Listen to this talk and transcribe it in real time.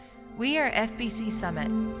We are FBC Summit,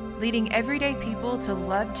 leading everyday people to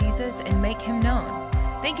love Jesus and make Him known.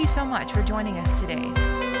 Thank you so much for joining us today.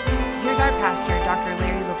 Here's our pastor, Dr.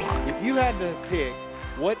 Larry LeBlanc. If you had to pick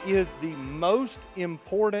what is the most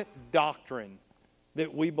important doctrine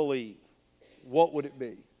that we believe, what would it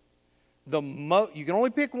be? You can only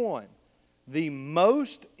pick one. The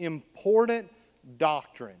most important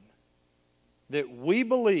doctrine that we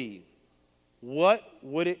believe, what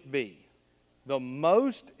would it be? The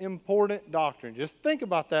most important doctrine. Just think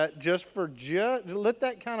about that. Let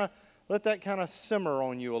that kind of simmer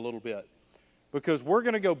on you a little bit, because we're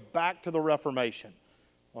going to go back to the Reformation.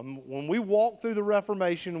 When we walk through the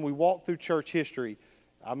Reformation, we walk through church history.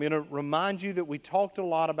 I'm going to remind you that we talked a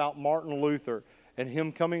lot about Martin Luther and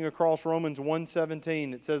him coming across Romans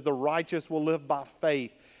 1:17. It says the righteous will live by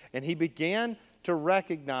faith. And he began to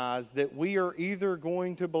recognize that we are either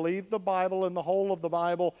going to believe the Bible and the whole of the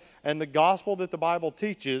Bible and the gospel that the Bible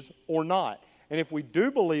teaches or not. And if we do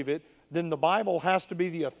believe it, then the Bible has to be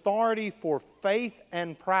the authority for faith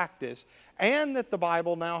and practice, and that the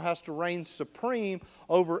Bible now has to reign supreme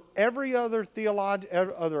over every other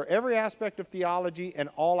every aspect of theology and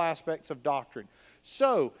all aspects of doctrine.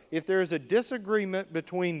 So, if there is a disagreement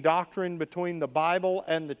between doctrine between the Bible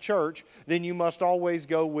and the church, then you must always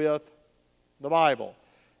go with the Bible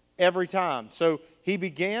every time. So he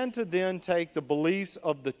began to then take the beliefs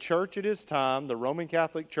of the church at his time, the Roman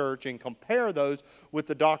Catholic Church, and compare those with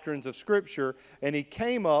the doctrines of Scripture, and he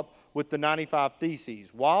came up with the 95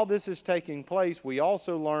 Theses. While this is taking place, we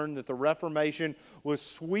also learned that the Reformation was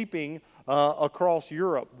sweeping across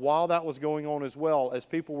Europe while that was going on as well, as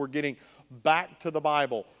people were getting back to the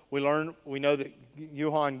Bible. We know that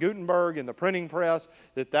Johann Gutenberg and the printing press,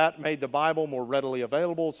 that made the Bible more readily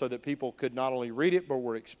available so that people could not only read it but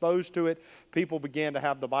were exposed to it. People began to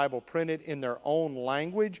have the Bible printed in their own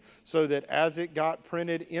language, so that as it got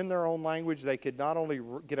printed in their own language, they could not only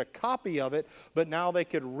get a copy of it, but now they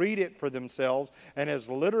could read it for themselves. And as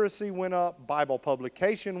literacy went up, Bible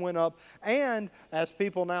publication went up, and as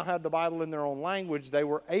people now had the Bible in their own language, they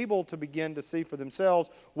were able to begin to see for themselves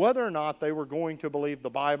whether or not they were going to believe the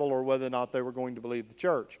Bible or whether or not they were going to believe the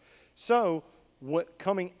church. So,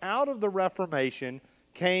 coming out of the Reformation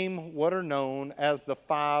came what are known as the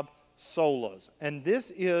 5 solas. And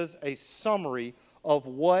this is a summary of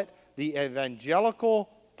what the evangelical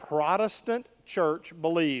Protestant church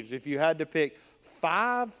believes. If you had to pick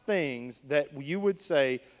 5 things that you would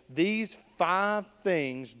say, these 5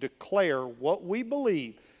 things declare what we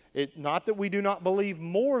believe. Not that we do not believe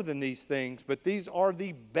more than these things, but these are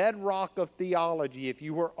the bedrock of theology. If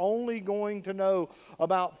you were only going to know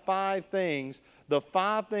about 5 things, the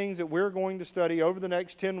 5 things that we're going to study over the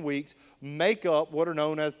next 10 weeks make up what are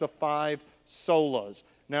known as the 5 solas.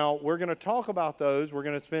 Now, we're going to talk about those. We're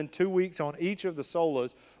going to spend 2 weeks on each of the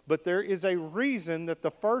solas, but there is a reason that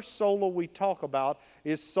the first sola we talk about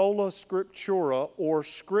is sola scriptura, or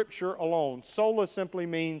Scripture alone. Sola simply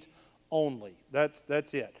means only.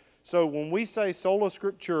 That's it. So when we say sola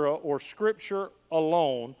scriptura, or Scripture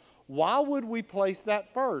alone, why would we place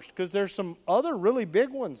that first? Because there's some other really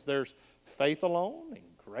big ones. There's faith alone, and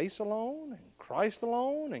grace alone, and Christ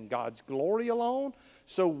alone, and God's glory alone.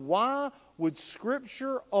 So why would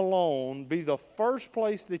Scripture alone be the first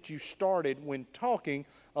place that you started when talking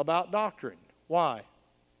about doctrine? Why?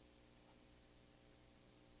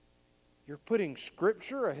 You're putting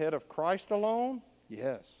Scripture ahead of Christ alone?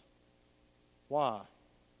 Yes. Why?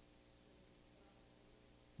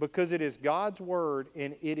 Because it is God's Word,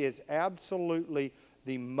 and it is absolutely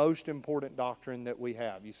the most important doctrine that we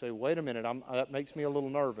have. You say, wait a minute, that makes me a little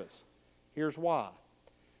nervous. Here's why.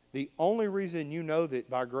 The only reason you know that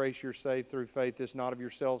by grace you're saved through faith is not of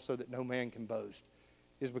yourself, so that no man can boast,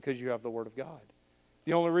 is because you have the Word of God.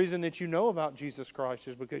 The only reason that you know about Jesus Christ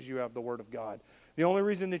is because you have the Word of God. The only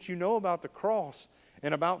reason that you know about the cross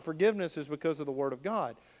and about forgiveness is because of the Word of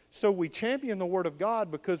God. So we champion the Word of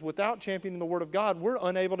God, because without championing the Word of God, we're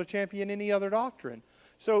unable to champion any other doctrine.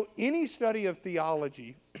 So any study of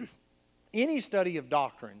theology, any study of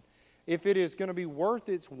doctrine, if it is going to be worth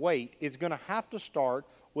its weight, it's going to have to start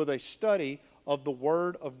with a study of the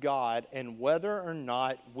Word of God and whether or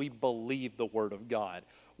not we believe the Word of God.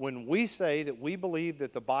 When we say that we believe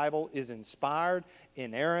that the Bible is inspired,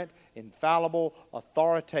 inerrant, infallible,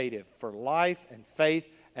 authoritative for life and faith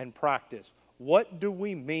and practice, what do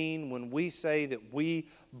we mean when we say that we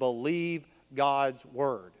believe God's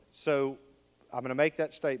Word? So I'm going to make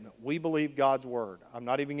that statement. We believe God's Word. I'm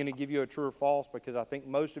not even going to give you a true or false, because I think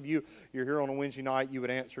most of you're here on a Wednesday night, you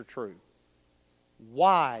would answer true.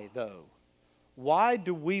 Why, though? Why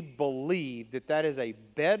do we believe that that is a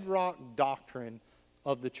bedrock doctrine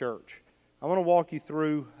of the church? I want to walk you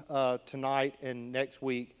through tonight and next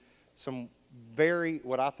week some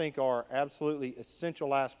what I think are absolutely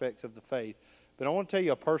essential aspects of the faith. But I want to tell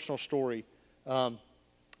you a personal story. I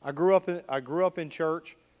grew up in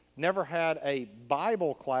church. Never had a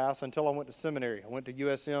Bible class until I went to seminary. I went to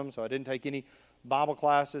USM, so I didn't take any Bible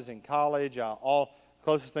classes in college.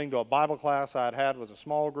 Closest thing to a Bible class I'd had was a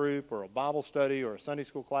small group or a Bible study or a Sunday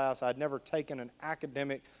school class. I'd never taken an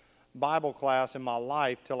academic Bible class in my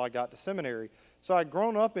life till I got to seminary. So I'd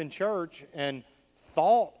grown up in church and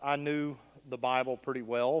thought I knew the Bible pretty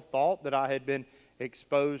well, thought that I had been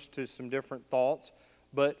exposed to some different thoughts.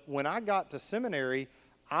 But when I got to seminary,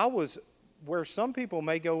 I was, where some people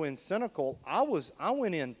may go in cynical, I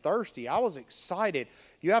went in thirsty. I was excited.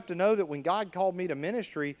 You have to know that when God called me to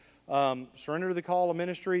ministry, surrendered to the call of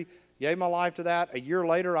ministry, gave my life to that. A year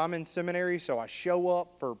later, I'm in seminary, so I show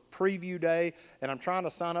up for preview day, and I'm trying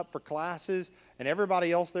to sign up for classes, and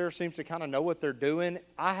everybody else there seems to kind of know what they're doing.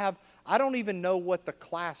 I don't even know what the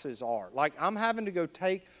classes are. Like, I'm having to go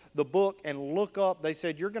take the book and look up. They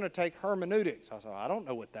said, you're going to take hermeneutics. I said, I don't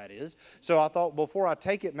know what that is. So I thought, before I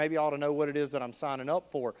take it, maybe I ought to know what it is that I'm signing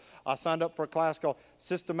up for. I signed up for a class called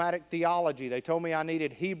Systematic Theology. They told me I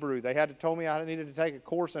needed Hebrew. They had told me I needed to take a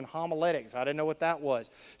course in homiletics. I didn't know what that was.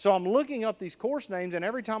 So I'm looking up these course names, and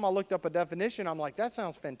every time I looked up a definition, I'm like, that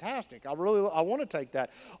sounds fantastic. I want to take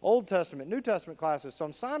that. Old Testament, New Testament classes. So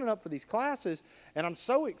I'm signing up for these classes, and I'm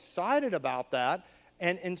so excited about that.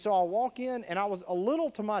 And so I walk in, and I was a little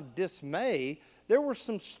to my dismay, there were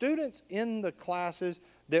some students in the classes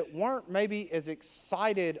that weren't maybe as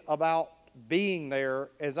excited about being there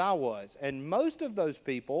as I was. And most of those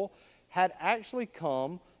people had actually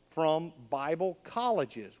come from Bible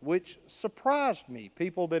colleges, which surprised me.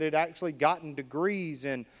 People that had actually gotten degrees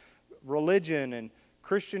in religion and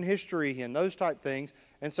Christian history and those type things.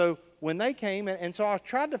 And so when they came, and so I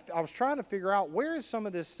was trying to figure out, where is some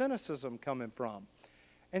of this cynicism coming from?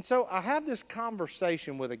 And so I have this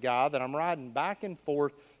conversation with a guy that I'm riding back and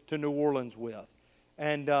forth to New Orleans with.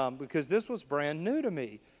 And because this was brand new to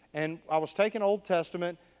me. And I was taking Old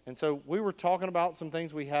Testament, and so we were talking about some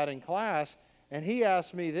things we had in class. And he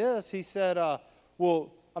asked me this. He said,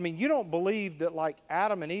 well, I mean, you don't believe that like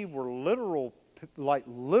Adam and Eve were literal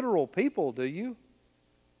people, do you?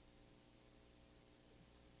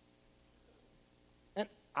 And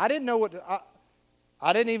I didn't know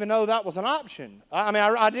I didn't even know that was an option.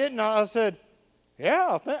 I didn't. I said,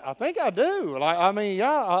 yeah, I think I do.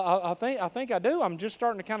 I think I do. I'm just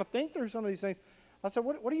starting to kind of think through some of these things. I said,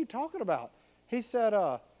 what are you talking about? He said,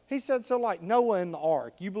 so like Noah and the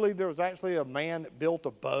ark, you believe there was actually a man that built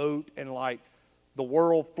a boat and like the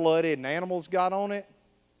world flooded and animals got on it?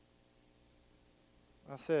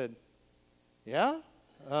 I said, yeah.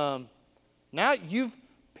 Now you've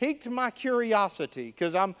piqued my curiosity,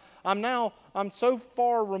 because I'm so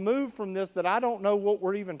far removed from this that I don't know what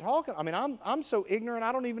we're even talking. I mean, I'm so ignorant,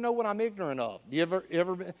 I don't even know what I'm ignorant of. You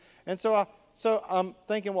ever been? And so I'm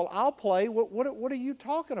thinking, well, I'll play. What are you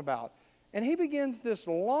talking about? And he begins this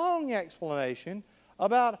long explanation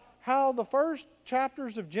about how the first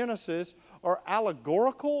chapters of Genesis are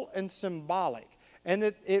allegorical and symbolic, and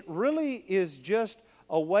that it really is just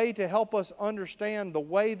a way to help us understand the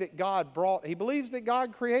way that he believes that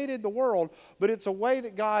God created the world, but it's a way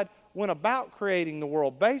that God went about creating the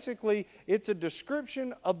world. Basically, it's a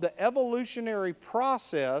description of the evolutionary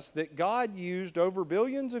process that God used over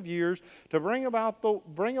billions of years to bring about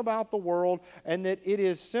the world, and that it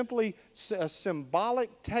is simply a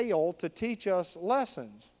symbolic tale to teach us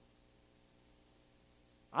lessons.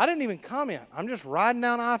 I didn't even comment. I'm just riding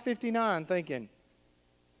down I-59 thinking,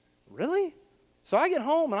 really? So I get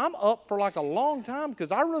home, and I'm up for like a long time,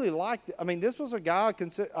 because I really liked it. I mean, this was a guy,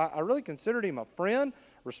 I really considered him a friend,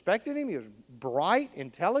 respected him. He was bright,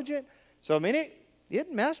 intelligent. So, I mean,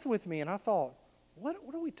 it messed with me, and I thought, what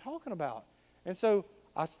are we talking about? And so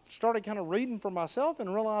I started kind of reading for myself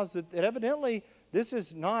and realized that evidently this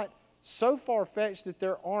is not so far-fetched that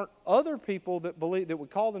there aren't other people that would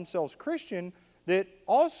call themselves Christian that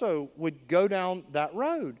also would go down that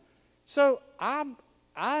road. So I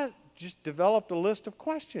just developed a list of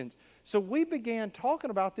questions. So we began talking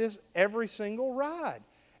about this every single ride.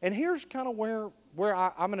 And here's kind of where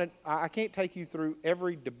I can't take you through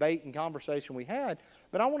every debate and conversation we had,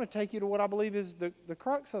 but I want to take you to what I believe is the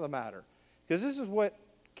crux of the matter, because this is what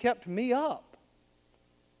kept me up.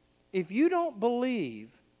 If you don't believe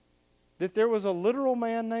that there was a literal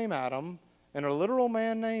man named Adam, and a literal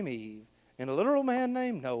man named Eve, and a literal man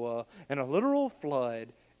named Noah, and a literal flood,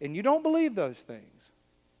 and you don't believe those things,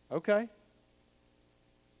 okay,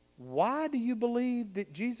 why do you believe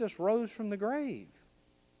that Jesus rose from the grave?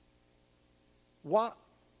 Why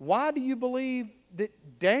Why do you believe that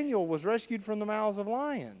Daniel was rescued from the mouths of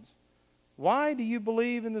lions? Why do you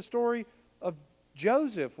believe in the story of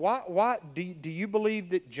Joseph? Why do you believe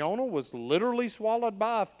that Jonah was literally swallowed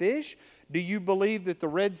by a fish? Do you believe that the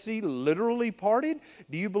Red Sea literally parted?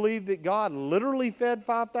 Do you believe that God literally fed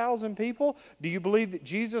 5,000 people? Do you believe that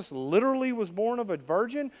Jesus literally was born of a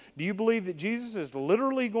virgin? Do you believe that Jesus is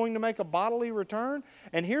literally going to make a bodily return?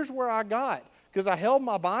 And here's where I got, because I held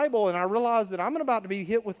my Bible and I realized that I'm about to be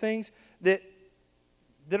hit with things that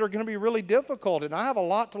are going to be really difficult, and I have a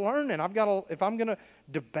lot to learn, and if I'm going to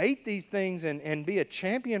debate these things and be a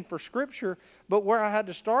champion for Scripture, but where I had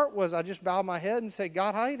to start was I just bowed my head and said,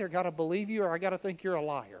 God, I either got to believe you or I got to think you're a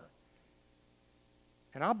liar.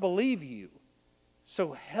 And I believe you.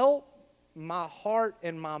 So help my heart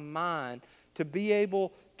and my mind to be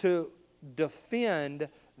able to defend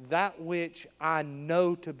that which I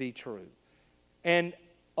know to be true. And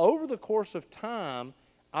over the course of time,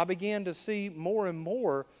 I began to see more and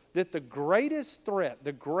more that the greatest threat,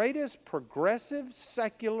 the greatest progressive,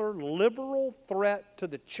 secular, liberal threat to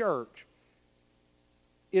the church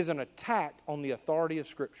is an attack on the authority of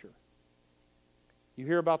Scripture. You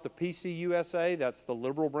hear about the PCUSA, that's the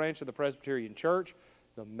liberal branch of the Presbyterian Church,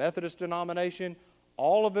 the Methodist denomination,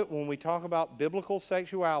 all of it when we talk about biblical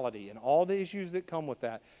sexuality and all the issues that come with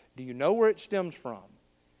that. Do you know where it stems from?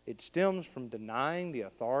 It stems from denying the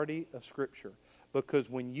authority of Scripture. Because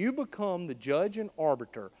when you become the judge and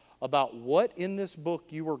arbiter about what in this book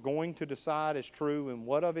you are going to decide is true and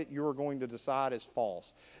what of it you are going to decide is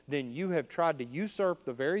false, then you have tried to usurp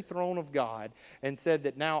the very throne of God and said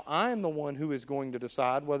that now I am the one who is going to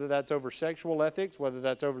decide, whether that's over sexual ethics, whether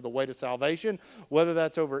that's over the way to salvation, whether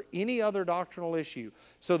that's over any other doctrinal issue.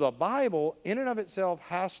 So the Bible in and of itself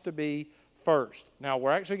has to be first. Now,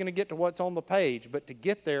 we're actually going to get to what's on the page, but to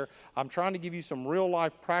get there, I'm trying to give you some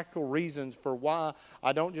real-life practical reasons for why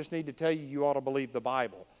I don't just need to tell you you ought to believe the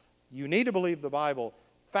Bible. You need to believe the Bible.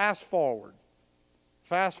 Fast forward.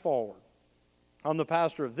 Fast forward. I'm the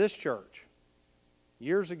pastor of this church.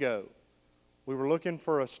 Years ago, we were looking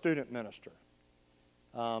for a student minister.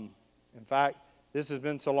 In fact, this has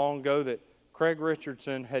been so long ago that Craig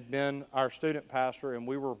Richardson had been our student pastor, and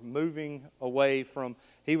we were moving away from,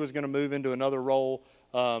 he was going to move into another role,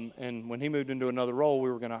 and when he moved into another role,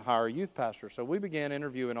 we were going to hire a youth pastor. So we began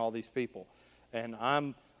interviewing all these people, and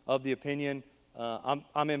I'm of the opinion,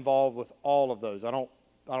 I'm involved with all of those. I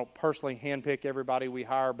don't personally handpick everybody we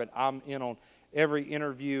hire, but I'm in on every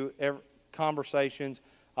interview, every conversations.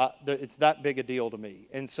 It's that big a deal to me.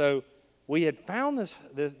 And so we had found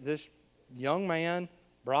this young man,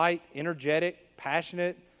 bright, energetic,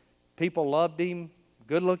 passionate. People loved him.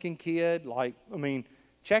 Good-looking kid.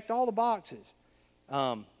 Checked all the boxes.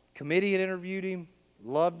 Committee had interviewed him,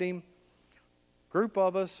 loved him. Group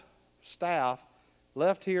of us, staff,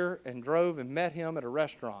 left here and drove and met him at a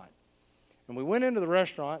restaurant. And we went into the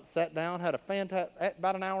restaurant, sat down, had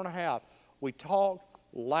about an hour and a half. We talked,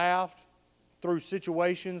 laughed through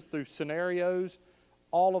situations, through scenarios,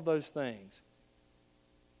 all of those things.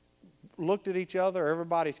 Looked at each other,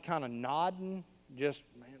 everybody's kind of nodding, just,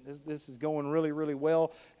 man, this is going really, really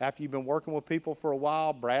well. After you've been working with people for a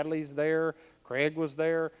while, Bradley's there, Craig was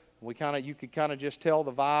there, you could kind of just tell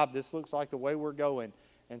the vibe, this looks like the way we're going.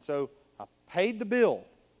 And so I paid the bill,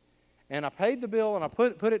 and I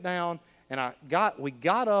put it down, and we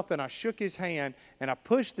got up, and I shook his hand, and I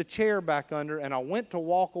pushed the chair back under, and I went to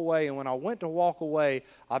walk away, and when I went to walk away,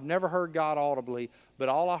 I've never heard God audibly, but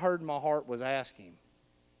all I heard in my heart was ask him.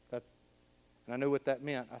 And I knew what that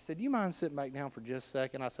meant. I said, do you mind sitting back down for just a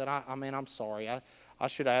second? I said, I'm sorry. I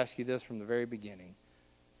should ask you this from the very beginning.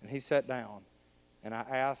 And he sat down, and I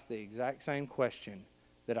asked the exact same question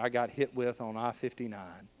that I got hit with on I-59.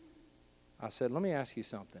 I said, let me ask you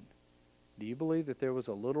something. Do you believe that there was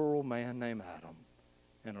a literal man named Adam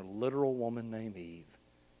and a literal woman named Eve,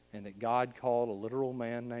 and that God called a literal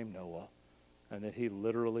man named Noah, and that he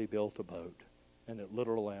literally built a boat, and that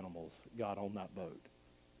literal animals got on that boat?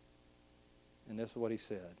 And this is what he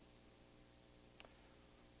said.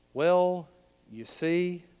 Well, you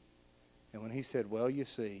see, and when he said, well, you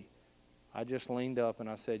see, I just leaned up and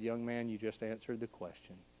I said, young man, you just answered the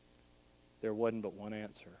question. There wasn't but one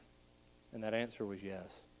answer, and that answer was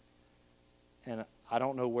yes. And I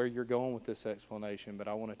don't know where you're going with this explanation, but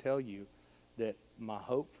I want to tell you that my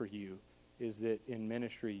hope for you is that in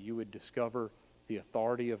ministry you would discover the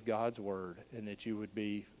authority of God's Word, and that you would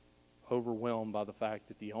be overwhelmed by the fact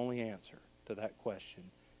that the only answer to that question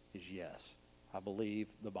is yes. I believe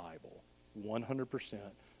the Bible 100%,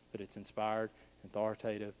 that it's inspired,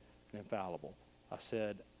 authoritative, and infallible. I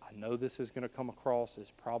said, I know this is going to come across as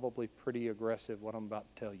probably pretty aggressive, what I'm about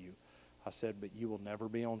to tell you. I said, but you will never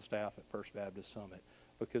be on staff at First Baptist Summit,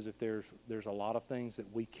 because if there's a lot of things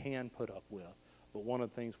that we can put up with, but one of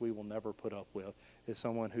the things we will never put up with is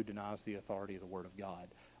someone who denies the authority of the Word of God.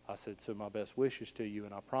 I said, so my best wishes to you,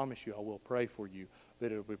 and I promise you I will pray for you,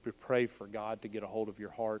 that it would be pray for God to get a hold of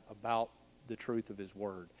your heart about the truth of His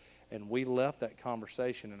Word. And we left that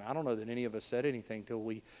conversation, and I don't know that any of us said anything till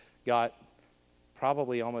we got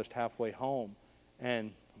probably almost halfway home.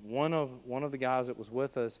 And one of the guys that was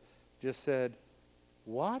with us just said,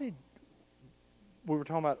 we were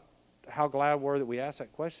talking about how glad we were that we asked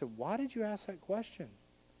that question. Why did you ask that question?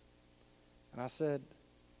 And I said,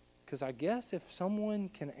 because I guess if someone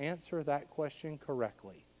can answer that question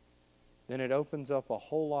correctly, then it opens up a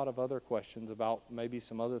whole lot of other questions about maybe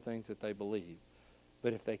some other things that they believe.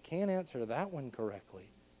 But if they can't answer that one correctly,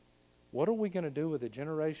 what are we going to do with a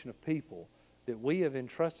generation of people that we have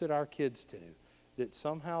entrusted our kids to, that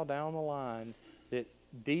somehow down the line, that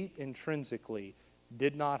deep intrinsically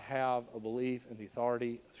did not have a belief in the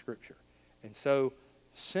authority of Scripture? And so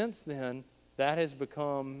since then, that has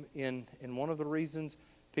become, in one of the reasons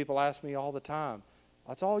people ask me all the time,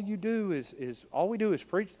 that's all you do is all we do is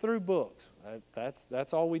preach through books.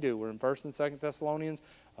 That's all we do. We're in 1st and 2nd Thessalonians.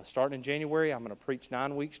 Starting in January, I'm going to preach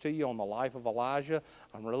 9 weeks to you on the life of Elijah.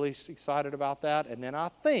 I'm really excited about that. And then I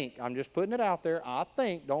think, I'm just putting it out there,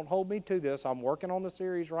 don't hold me to this, I'm working on the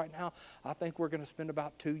series right now, I think we're going to spend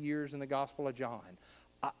about 2 years in the Gospel of John.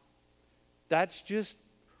 That's just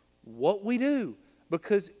what we do,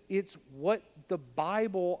 because it's what the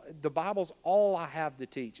Bible's all I have to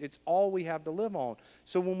teach. It's all we have to live on.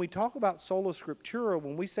 So when we talk about sola scriptura,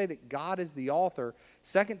 when we say that God is the author,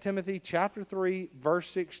 2 Timothy chapter 3, verse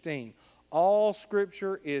 16, all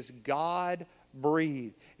Scripture is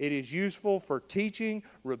God-breathed. It is useful for teaching,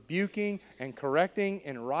 rebuking, and correcting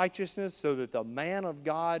in righteousness, so that the man of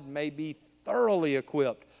God may be thoroughly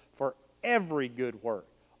equipped for every good work.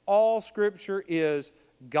 All Scripture is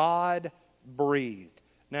God-breathed.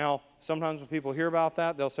 Now, sometimes when people hear about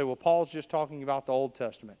that, they'll say, well, Paul's just talking about the Old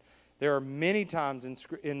Testament. There are many times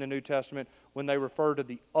in the New Testament when they refer to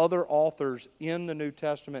the other authors in the New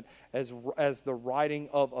Testament as the writing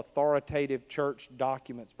of authoritative church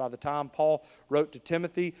documents. By the time Paul wrote to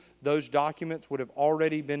Timothy, those documents would have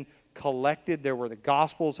already been collected. There were the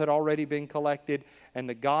Gospels had already been collected, and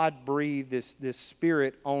the God breathed this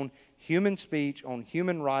Spirit on human speech, on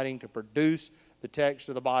human writing to produce the text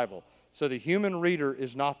of the Bible. So the human reader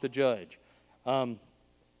is not the judge.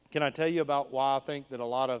 Can I tell you about why I think that a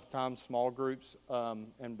lot of times small groups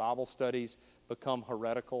and Bible studies become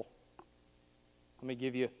heretical? Let me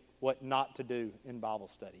give you what not to do in Bible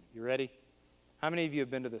study. You ready? How many of you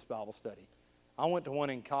have been to this Bible study? I went to one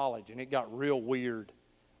in college, and it got real weird.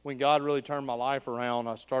 When God really turned my life around,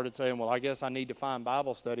 I started saying, well, I guess I need to find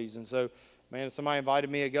Bible studies. And so, man, if somebody invited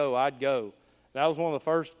me to go, I'd go. That was one of the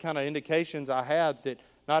first kind of indications I had that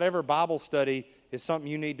not every Bible study is something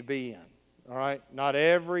you need to be in, all right? Not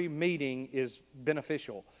every meeting is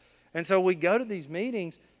beneficial. And so we go to these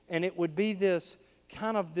meetings, and it would be this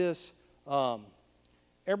kind of this,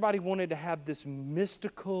 everybody wanted to have this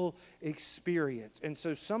mystical experience. And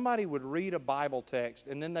so somebody would read a Bible text,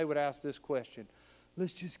 and then they would ask this question,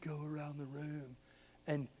 let's just go around the room.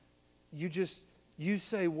 And you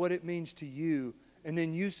say what it means to you, and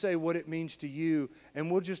then you say what it means to you,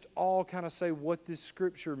 and we'll just all kind of say what this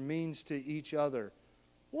Scripture means to each other.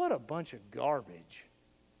 What a bunch of garbage.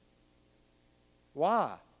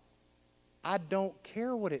 Why? I don't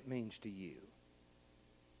care what it means to you.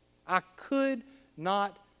 I could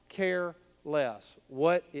not care less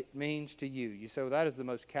what it means to you. You say, well, that is the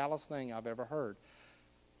most callous thing I've ever heard.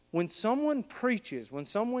 When someone preaches, when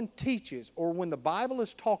someone teaches, or when the Bible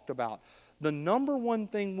is talked about, the number one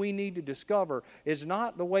thing we need to discover is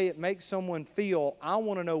not the way it makes someone feel. I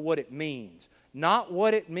want to know what it means. Not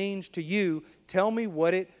what it means to you. Tell me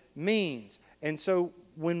what it means. And so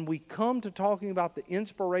when we come to talking about the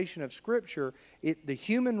inspiration of Scripture, the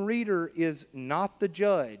human reader is not the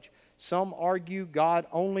judge. Some argue God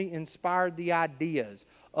only inspired the ideas.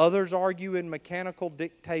 Others argue in mechanical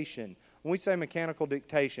dictation. When we say mechanical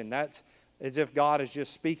dictation, that's as if God is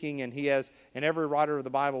just speaking, and and every writer of the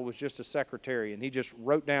Bible was just a secretary, and he just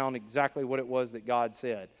wrote down exactly what it was that God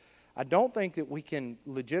said. I don't think that we can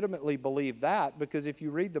legitimately believe that, because if you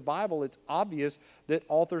read the Bible, it's obvious that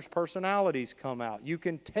authors' personalities come out. You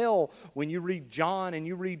can tell when you read John and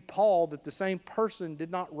you read Paul that the same person did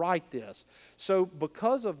not write this. So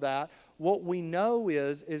because of that, what we know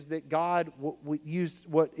is that God used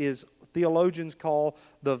what is theologians call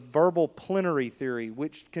the verbal plenary theory,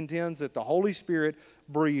 which contends that the Holy Spirit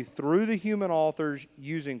breathed through the human authors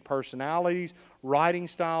using personalities, writing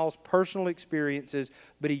styles, personal experiences,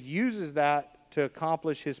 but He uses that to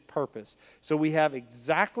accomplish His purpose. So we have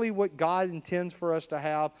exactly what God intends for us to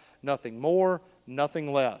have, nothing more,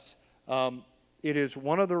 nothing less. It is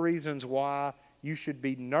one of the reasons why you should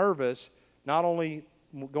be nervous, not only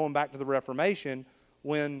going back to the Reformation,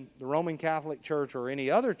 when the Roman Catholic Church or any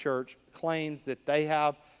other church claims that they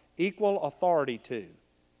have equal authority to.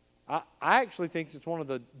 I actually think it's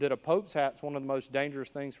that a pope's hat's one of the most dangerous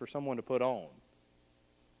things for someone to put on.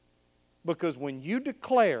 Because when you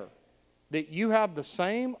declare that you have the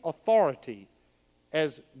same authority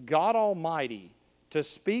as God Almighty to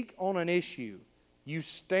speak on an issue,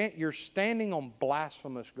 you're standing on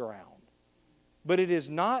blasphemous ground. But it is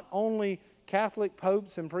not only Catholic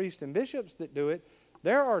popes and priests and bishops that do it.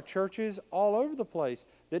 There are churches all over the place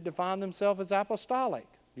that define themselves as apostolic.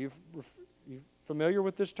 You familiar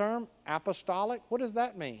with this term, apostolic? What does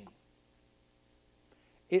that mean?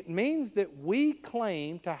 It means that we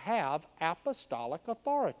claim to have apostolic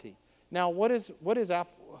authority. Now, what is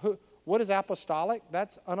apostolic?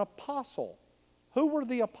 That's an apostle. Who were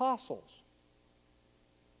the apostles?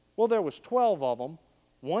 Well, there was 12 of them.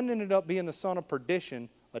 One ended up being the son of perdition,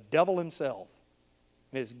 a devil himself.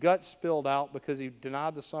 And his guts spilled out because he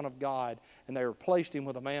denied the Son of God, and they replaced him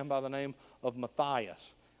with a man by the name of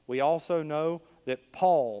Matthias. We also know that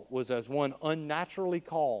Paul was as one unnaturally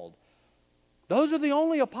called. Those are the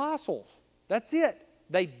only apostles. That's it.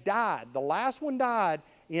 They died. The last one died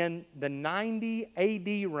in the 90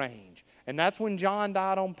 AD range. And that's when John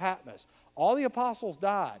died on Patmos. All the apostles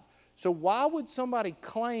died. So why would somebody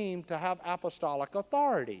claim to have apostolic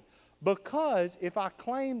authority? Because if I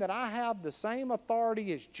claim that I have the same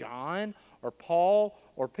authority as John or Paul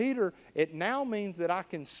or Peter, it now means that I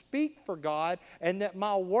can speak for God and that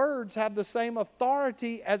my words have the same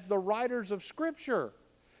authority as the writers of Scripture.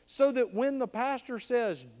 So that when the pastor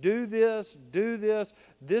says, do this,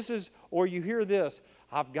 this is, or you hear this,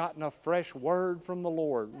 I've gotten a fresh word from the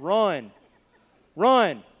Lord. Run.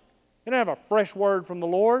 Run. You don't have a fresh word from the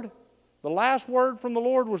Lord. The last word from the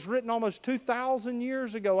Lord was written almost 2,000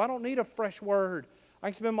 years ago. I don't need a fresh word. I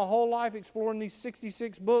can spend my whole life exploring these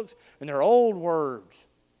 66 books, and they're old words,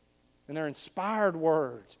 and they're inspired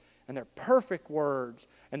words, and they're perfect words,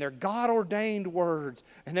 and they're God-ordained words,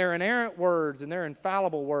 and they're inerrant words, and they're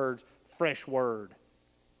infallible words. Fresh word.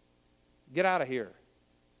 Get out of here.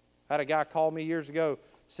 I had a guy call me years ago,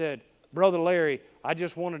 said, Brother Larry, I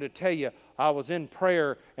just wanted to tell you, I was in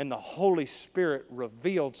prayer and the Holy Spirit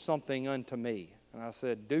revealed something unto me. And I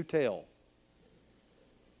said, do tell.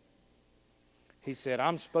 He said,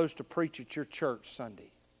 I'm supposed to preach at your church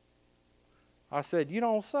Sunday. I said, you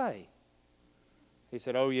don't say. He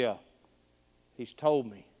said, oh yeah, he's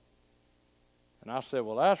told me. And I said,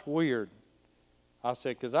 well, that's weird. I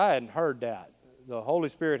said, because I hadn't heard that. The Holy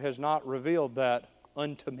Spirit has not revealed that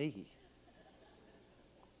unto me.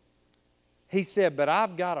 He said, but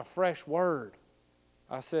I've got a fresh word.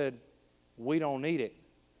 I said, we don't need it.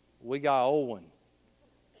 We got an old one.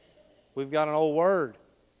 We've got an old word.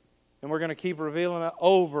 And we're going to keep revealing that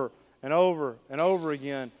over and over and over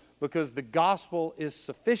again because the gospel is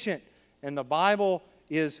sufficient and the Bible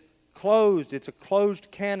is closed. It's a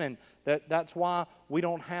closed canon. That's why we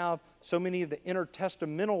don't have so many of the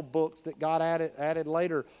intertestamental books that God added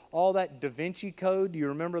later. All that Da Vinci Code, do you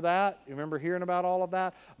remember that? You remember hearing about all of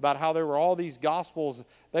that? About how there were all these gospels.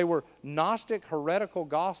 They were Gnostic, heretical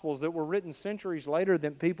gospels that were written centuries later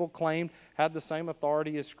that people claimed had the same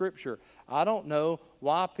authority as Scripture. I don't know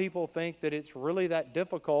why people think that it's really that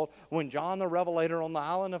difficult when John the Revelator on the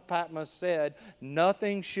island of Patmos said,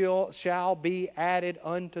 nothing shall be added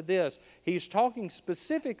unto this. He's talking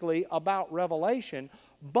specifically about Revelation,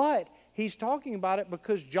 but he's talking about it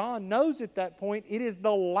because John knows at that point it is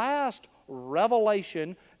the last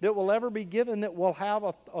revelation that will ever be given that will have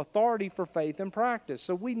authority for faith and practice.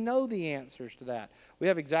 So we know the answers to that. We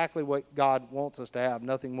have exactly what God wants us to have,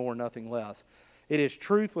 nothing more, nothing less. It is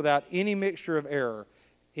truth without any mixture of error.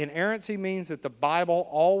 Inerrancy means that the Bible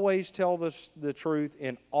always tells us the truth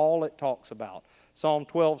in all it talks about. Psalm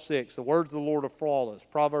 12:6, the words of the Lord are flawless.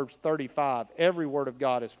 Proverbs 35, every word of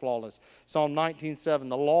God is flawless. Psalm 19:7,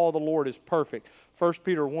 the law of the Lord is perfect. 1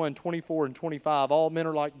 Peter 1:24 and 25, all men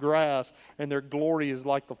are like grass, and their glory is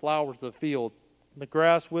like the flowers of the field. The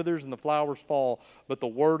grass withers and the flowers fall, but the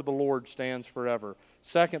word of the Lord stands forever.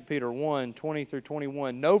 2 Peter 1:20 through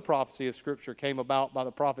 21, no prophecy of Scripture came about by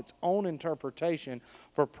the prophet's own interpretation,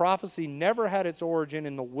 for prophecy never had its origin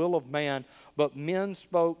in the will of man, but men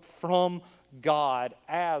spoke from God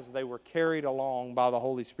as they were carried along by the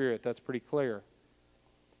Holy Spirit. That's pretty clear.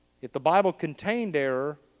 If the Bible contained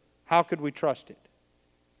error, how could we trust it?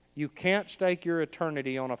 You can't stake your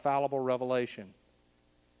eternity on a fallible revelation.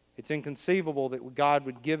 It's inconceivable that God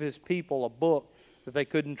would give His people a book that they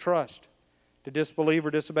couldn't trust. To disbelieve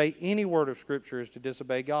or disobey any word of Scripture is to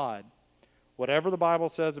disobey God. Whatever the Bible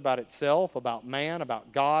says about itself, about man,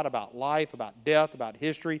 about God, about life, about death, about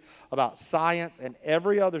history, about science, and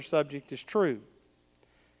every other subject is true.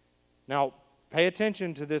 Now, pay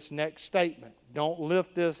attention to this next statement. Don't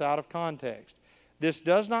lift this out of context. This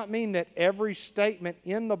does not mean that every statement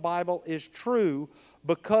in the Bible is true,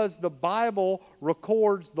 because the Bible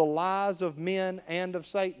records the lies of men and of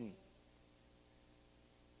Satan.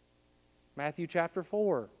 Matthew chapter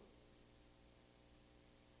 4.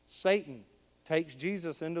 Satan takes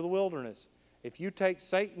Jesus into the wilderness. If you take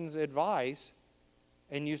Satan's advice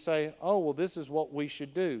and you say, oh, well, this is what we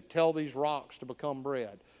should do. Tell these rocks to become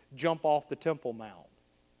bread. Jump off the Temple Mount.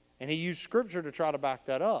 And he used Scripture to try to back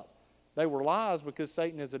that up. They were lies because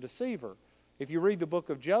Satan is a deceiver. If you read the book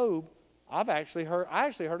of Job, I actually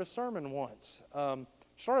heard a sermon once.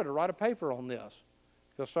 Started to write a paper on this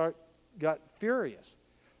because I got furious.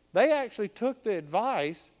 They actually took the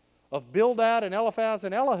advice of Bildad and Eliphaz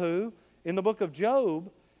and Elihu in the book of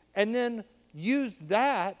Job and then used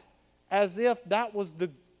that as if that was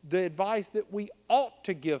the advice that we ought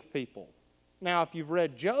to give people. Now, if you've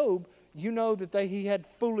read Job, you know that he had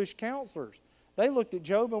foolish counselors. They looked at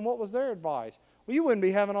Job, and what was their advice? Well, you wouldn't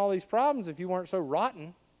be having all these problems if you weren't so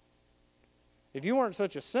rotten. If you weren't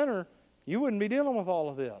such a sinner, you wouldn't be dealing with all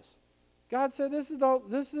of this. God said,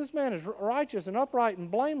 this man is righteous and upright and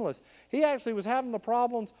blameless. He actually was having the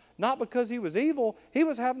problems not because he was evil. He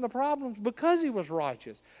was having the problems because he was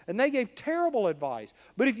righteous. And they gave terrible advice.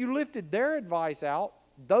 But if you lifted their advice out,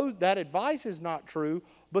 that advice is not true,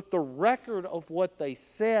 but the record of what they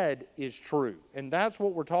said is true. And that's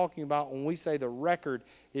what we're talking about when we say the record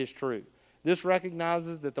is true. This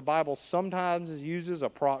recognizes that the Bible sometimes uses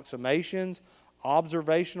approximations,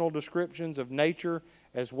 observational descriptions of nature,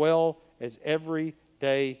 as well as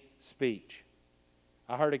everyday speech.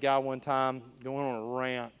 I heard a guy one time going on a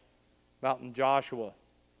rant about in Joshua. It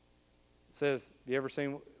says, have you ever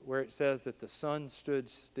seen where it says that the sun stood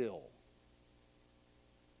still?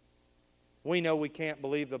 We know we can't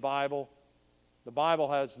believe the Bible. The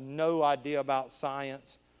Bible has no idea about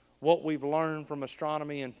science. What we've learned from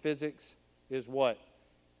astronomy and physics is what?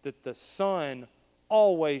 That the sun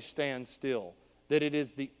always stands still. That it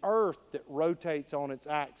is the earth that rotates on its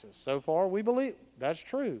axis. So far, we believe that's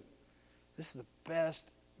true. This is the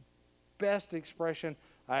best expression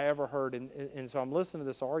I ever heard. And so I'm listening to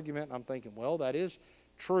this argument, and I'm thinking, well, that is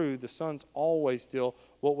true. The sun's always still.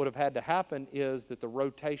 What would have had to happen is that the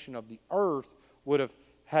rotation of the earth would have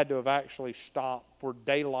had to have actually stopped for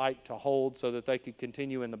daylight to hold so that they could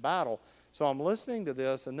continue in the battle. So I'm listening to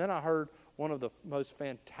this, and then I heard one of the most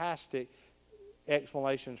fantastic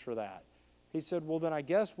explanations for that. He said, well, then I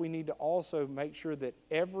guess we need to also make sure that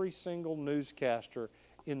every single newscaster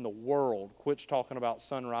in the world quits talking about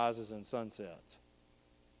sunrises and sunsets.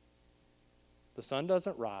 The sun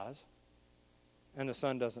doesn't rise, and the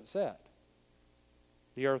sun doesn't set.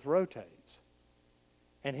 The earth rotates.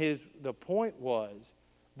 And the point was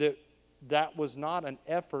that was not an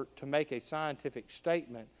effort to make a scientific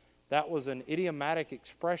statement. That was an idiomatic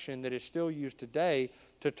expression that is still used today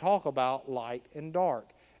to talk about light and dark.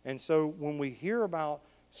 And so when we hear about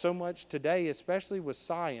so much today, especially with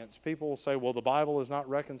science, people will say, well, the Bible is not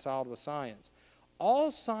reconciled with science. All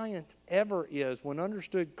science ever is, when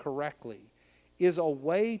understood correctly, is a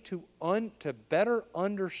way to better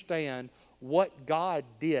understand what God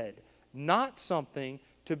did, not something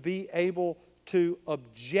to be able to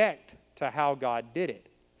object to how God did it.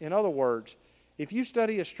 In other words, if you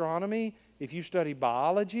study astronomy, if you study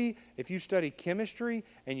biology, if you study chemistry,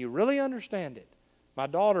 and you really understand it. My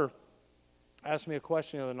daughter asked me a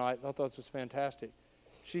question the other night. I thought this was fantastic.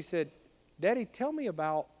 She said, Daddy, tell me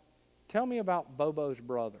about Bobo's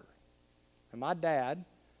brother. And my dad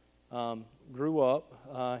grew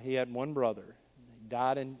up. He had one brother.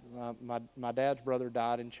 My dad's brother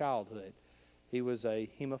died in childhood. He was a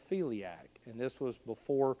hemophiliac, and this was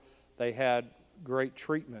before they had great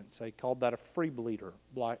treatments. They called that a free bleeder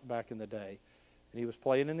back in the day. And he was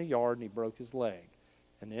playing in the yard, and he broke his leg.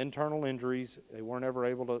 And the internal injuries, they weren't ever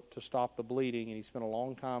able to stop the bleeding, and he spent a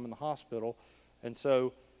long time in the hospital. And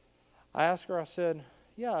so I asked her, I said,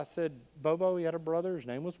 Bobo, he had a brother. His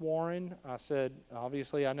name was Warren. I said,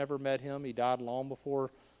 obviously I never met him. He died long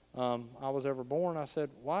before I was ever born. I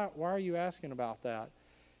said, why are you asking about that?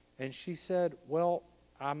 And she said, well,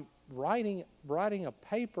 writing a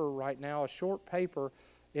paper right now, a short paper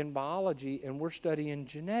in biology, and we're studying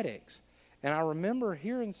genetics. And I remember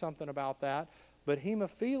hearing something about that, but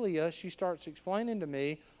hemophilia, she starts explaining to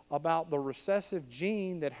me about the recessive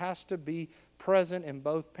gene that has to be present in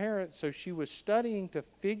both parents. So she was studying to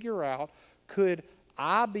figure out, could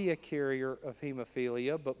I be a carrier of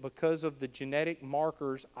hemophilia, but because of the genetic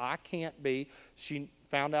markers, I can't be. She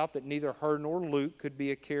found out that neither her nor Luke could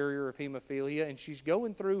be a carrier of hemophilia, and she's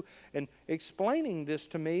going through and explaining this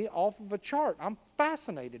to me off of a chart. I'm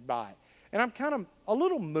fascinated by it. And I'm kind of a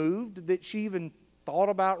little moved that she even thought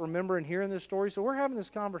about remembering hearing this story. So we're having this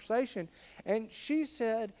conversation, and she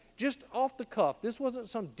said, just off the cuff, this wasn't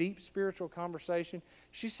some deep spiritual conversation.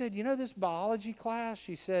 She said, you know, this biology class,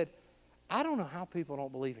 she said, I don't know how people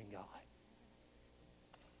don't believe in God.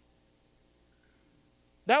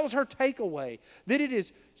 That was her takeaway, that it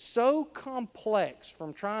is so complex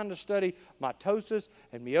from trying to study mitosis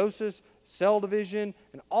and meiosis, cell division,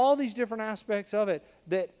 and all these different aspects of it,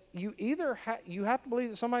 that you either you have to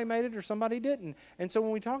believe that somebody made it or somebody didn't. And so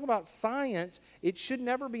when we talk about science, it should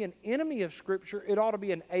never be an enemy of Scripture. It ought to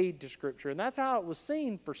be an aid to Scripture. And that's how it was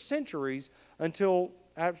seen for centuries until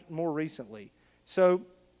more recently. So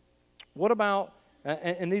what about,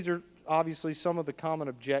 and these are obviously some of the common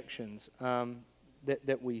objections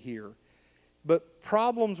that we hear, but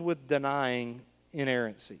problems with denying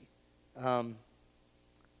inerrancy.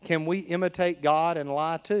 Can we imitate God and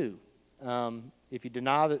lie too? If you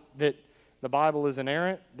deny that the Bible is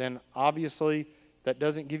inerrant, then obviously that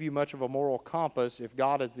doesn't give you much of a moral compass if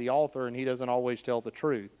God is the author and He doesn't always tell the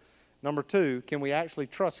truth. Number two, can we actually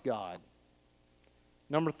trust God?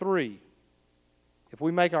 Number three, if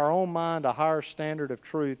we make our own mind a higher standard of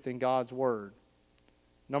truth than God's Word.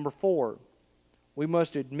 Number four, we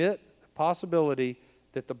must admit the possibility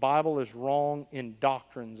that the Bible is wrong in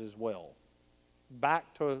doctrines as well.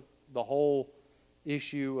 Back to the whole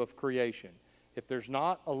issue of creation. If there's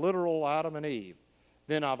not a literal Adam and Eve,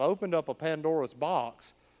 then I've opened up a Pandora's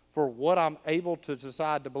box for what I'm able to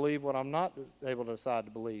decide to believe, what I'm not able to decide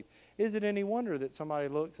to believe. Is it any wonder that somebody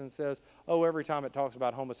looks and says, oh, every time it talks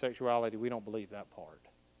about homosexuality, we don't believe that part?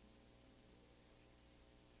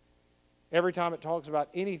 Every time it talks about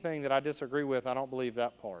anything that I disagree with, I don't believe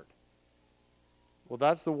that part. Well,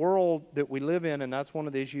 that's the world that we live in, and that's one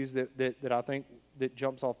of the issues that I think that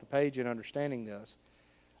jumps off the page in understanding this.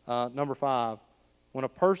 Number five, when a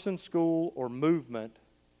person, school, or movement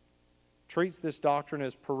treats this doctrine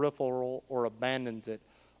as peripheral or abandons it,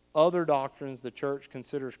 other doctrines the church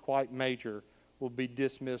considers quite major will be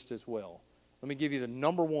dismissed as well. Let me give you the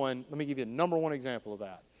number one example of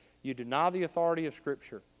that. You deny the authority of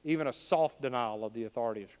Scripture, even a soft denial of the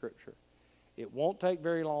authority of Scripture. It won't take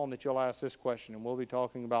very long that you'll ask this question, and we'll be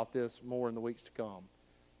talking about this more in the weeks to come.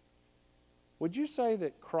 Would you say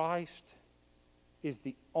that Christ is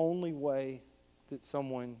the only way that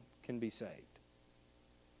someone can be saved?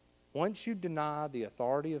 Once you deny the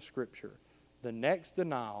authority of Scripture, the next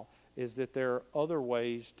denial is that there are other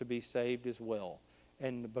ways to be saved as well.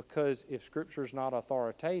 And because if Scripture is not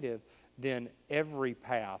authoritative, then every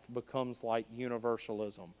path becomes like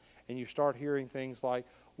universalism. And you start hearing things like,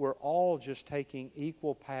 we're all just taking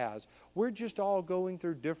equal paths. We're just all going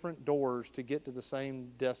through different doors to get to the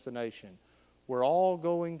same destination. We're all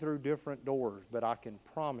going through different doors, but I can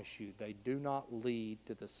promise you they do not lead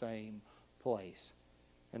to the same place.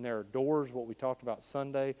 And there are doors, what we talked about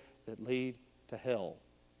Sunday, that lead to hell.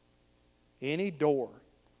 Any door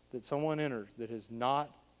that someone enters that is not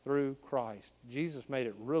through Christ, Jesus made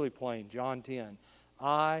it really plain, John 10,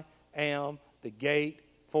 I am the gate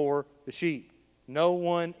for the sheep. No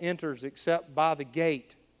one enters except by the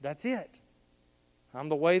gate. That's it. I'm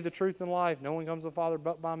the way, the truth, and life. No one comes to the Father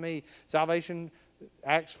but by me. Salvation,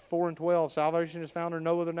 Acts 4 and 12, salvation is found in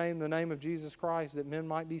no other name than the name of Jesus Christ, that men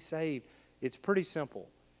might be saved. It's pretty simple.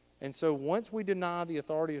 And so once we deny the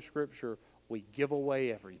authority of Scripture, we give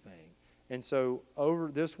away everything. And so over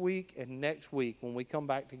this week and next week, when we come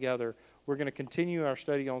back together, we're going to continue our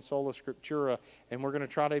study on Sola Scriptura, and we're going to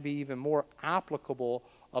try to be even more applicable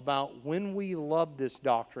about when we love this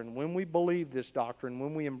doctrine, when we believe this doctrine,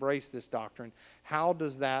 when we embrace this doctrine, how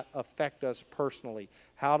does that affect us personally?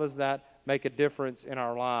 How does that make a difference in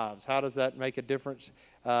our lives? How does that make a difference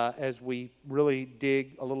as we really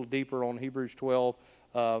dig a little deeper on Hebrews 4,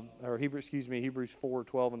 12,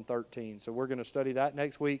 and 13. So we're going to study that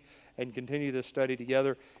next week and continue this study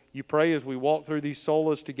together. You pray as we walk through these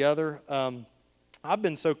solas together. I've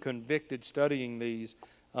been so convicted studying these.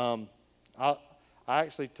 I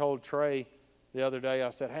actually told Trey the other day,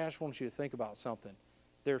 I said, hey, I just want you to think about something.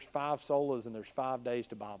 There's 5 solas and there's 5 days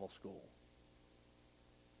to Bible school.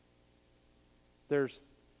 There's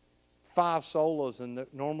 5 solas, and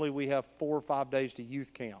normally we have 4 or 5 days to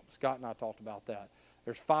youth camp. Scott and I talked about that.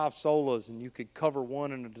 There's 5 solas, and you could cover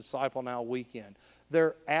one in a Disciple Now weekend.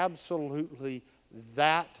 They're absolutely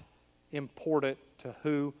that important to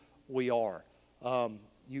who we are.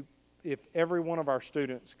 If every one of our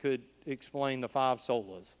students could explain the 5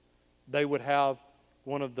 solas, they would have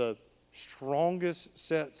one of the strongest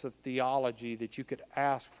sets of theology that you could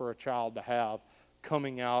ask for a child to have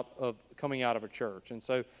coming out of a church. And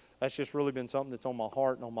so that's just really been something that's on my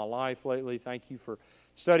heart and on my life lately. Thank you for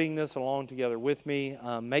studying this along together with me.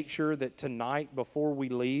 Make sure that tonight before we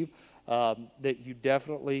leave that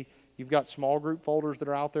you've got small group folders that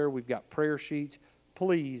are out there. We've got prayer sheets.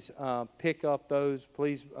 Please pick up those.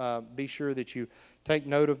 Please be sure that you take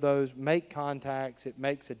note of those. Make contacts. It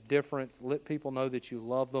makes a difference. Let people know that you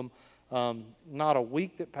love them. Not a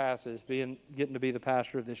week that passes getting to be the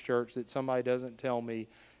pastor of this church that somebody doesn't tell me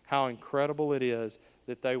how incredible it is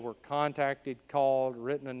that they were contacted, called,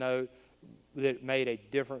 written a note that made a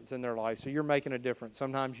difference in their life. So you're making a difference.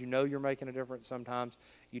 Sometimes you know you're making a difference. Sometimes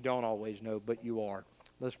you don't always know, but you are.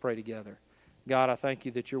 Let's pray together. God, I thank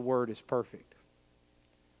you that your word is perfect.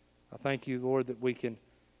 I thank you, Lord, that we can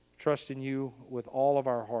trust in you with all of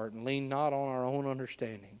our heart and lean not on our own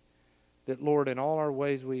understanding. That, Lord, in all our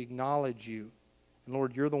ways we acknowledge you. And,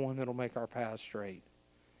 Lord, you're the one that will make our path straight.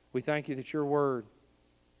 We thank you that your word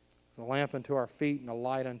is a lamp unto our feet and a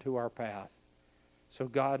light unto our path. So,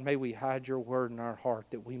 God, may we hide your word in our heart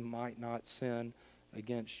that we might not sin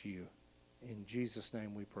against you. In Jesus'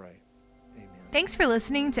 name we pray. Amen. Thanks for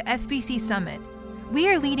listening to FBC Summit. We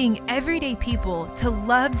are leading everyday people to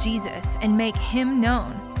love Jesus and make him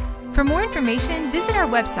known. For more information, visit our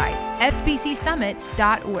website,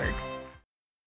 fbcsummit.org.